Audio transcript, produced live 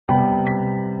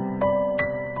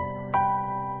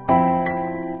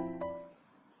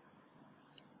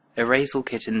Erase All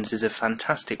Kittens is a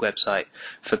fantastic website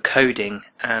for coding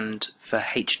and for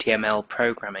HTML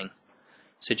programming.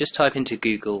 So just type into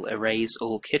Google Erase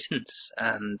All Kittens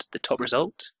and the top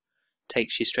result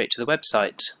takes you straight to the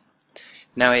website.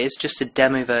 Now it is just a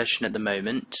demo version at the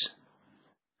moment,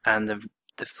 and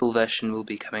the full version will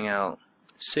be coming out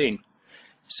soon.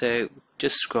 So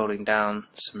just scrolling down,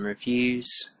 some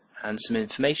reviews and some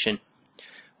information.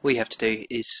 All you have to do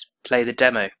is play the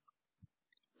demo.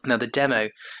 Now the demo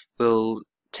will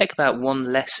take about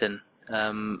one lesson.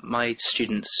 My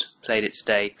students played it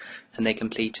today and they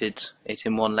completed it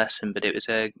in one lesson, but it was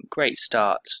a great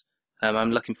start.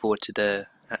 I'm looking forward to the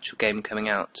actual game coming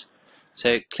out.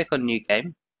 So click on New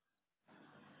Game.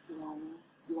 Long,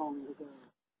 long ago,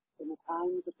 in the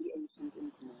times of the ancient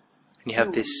internet, And you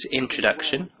have this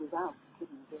introduction,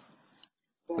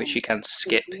 which you can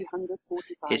skip.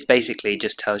 It basically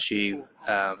just tells you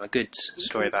a good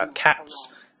story about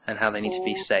cats and how they need to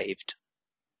be saved.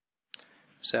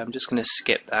 So I'm just going to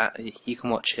skip that. You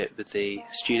can watch it with the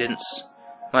students.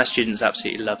 My students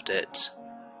absolutely loved it.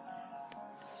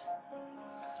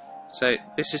 So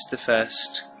this is the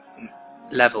first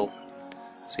level.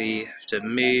 So you have to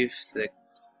move the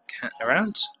cat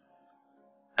around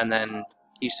and then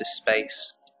use the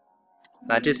space.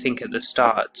 And I did think at the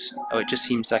start, oh, it just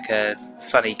seems like a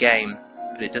funny game,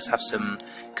 but it does have some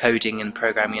coding and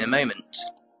programming in a moment.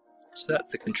 So that's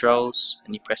the controls,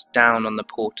 and you press down on the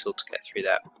portal to get through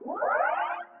that.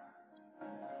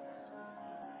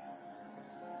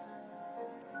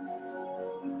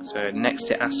 So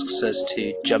next it asks us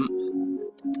to jump,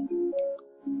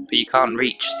 but you can't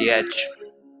reach the edge.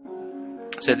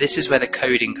 So this is where the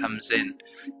coding comes in.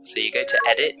 So you go to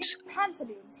Edit.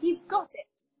 Pantaloons, he's got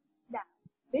it! Now,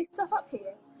 this stuff up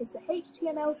here is the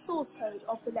HTML source code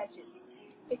of the ledgers.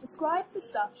 It describes the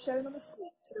stuff shown on the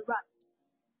screen to the right.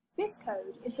 This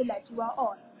code is the ledge you are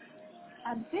on.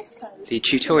 And this code... The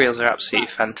tutorials are absolutely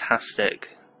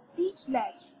fantastic. Each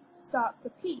ledge starts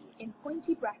with P in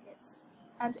pointy brackets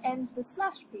and ends with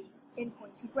 /P in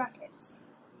pointy brackets.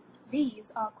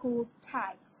 These are called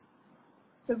tags.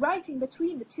 The writing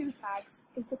between the two tags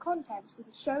is the content that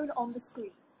is shown on the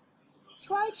screen.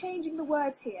 Try changing the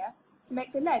words here to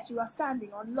make the ledge you are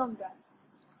standing on longer.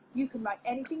 You can write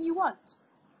anything you want.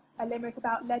 A limerick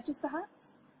about ledges,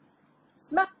 perhaps?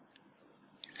 Smack!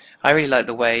 I really like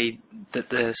the way that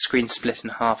the screen's split in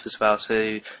half as well,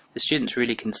 so the students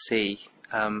really can see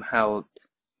how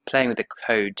playing with the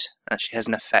code actually has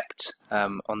an effect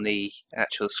on the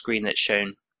actual screen that's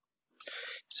shown.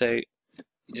 So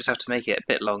you just have to make it a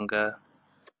bit longer.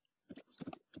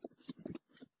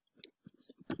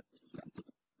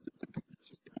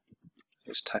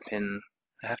 Just type in,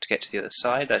 I have to get to the other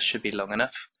side, that should be long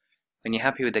enough. When you're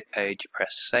happy with the code, you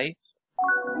press save,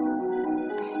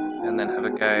 and then have a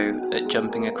go at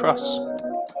jumping across.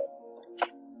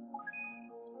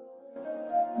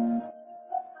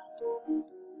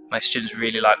 My students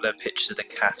really like the pictures of the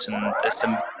cat, and there's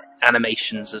some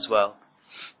animations as well.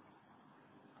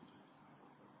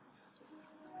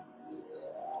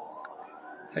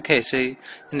 Okay, so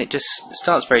then it just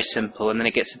starts very simple and then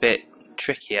it gets a bit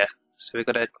trickier. So we've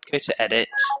got to go to Edit.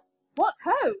 What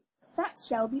ho! That's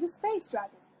Shelby the space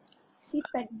dragon. He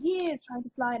spent years trying to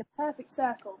fly in a perfect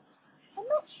circle. I'm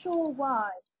not sure why,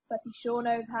 but he sure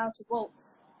knows how to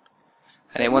waltz.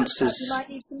 And it wants us... You might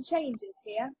need some changes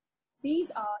here.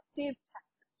 These are div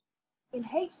tags. In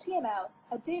HTML,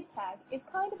 a div tag is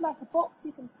kind of like a box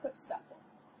you can put stuff in.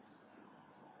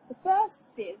 The first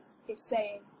div is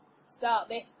saying, start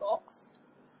this box.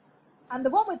 And the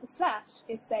one with the slash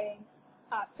is saying,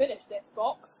 I've finished this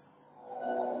box.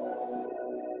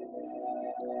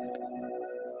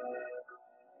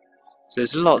 So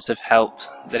there's lots of help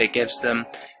that it gives them,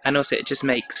 and also it just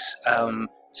makes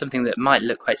something that might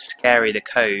look quite scary, the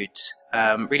code,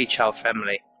 really child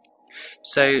friendly.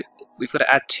 So we've got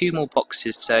to add 2 more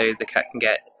boxes so the cat can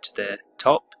get to the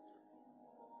top.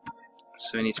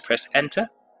 So we need to press enter,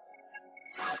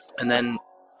 and then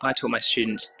I taught my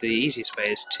students the easiest way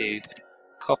is to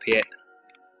copy it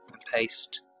and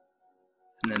paste,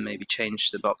 and then maybe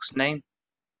change the box name,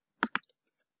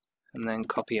 and then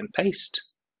copy and paste.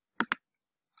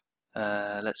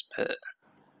 Let's put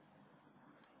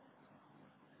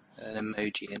an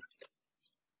emoji in.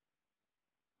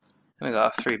 And we've got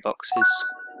our 3 boxes,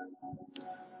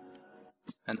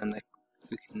 and then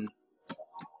we can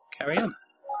carry on.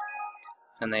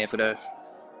 And they have got a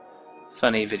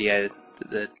funny video that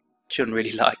the children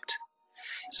really liked.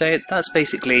 So that's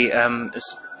basically,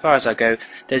 as far as I go,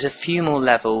 there's a few more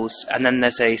levels, and then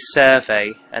there's a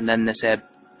survey, and then there's a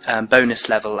bonus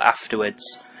level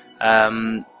afterwards.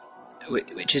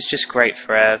 which is just great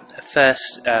for a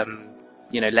first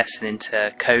lesson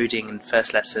into coding and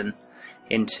first lesson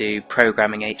into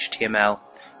programming HTML.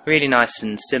 Really nice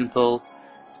and simple,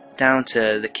 down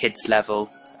to the kids level,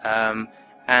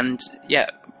 and yeah,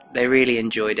 they really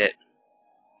enjoyed it.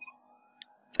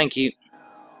 Thank you.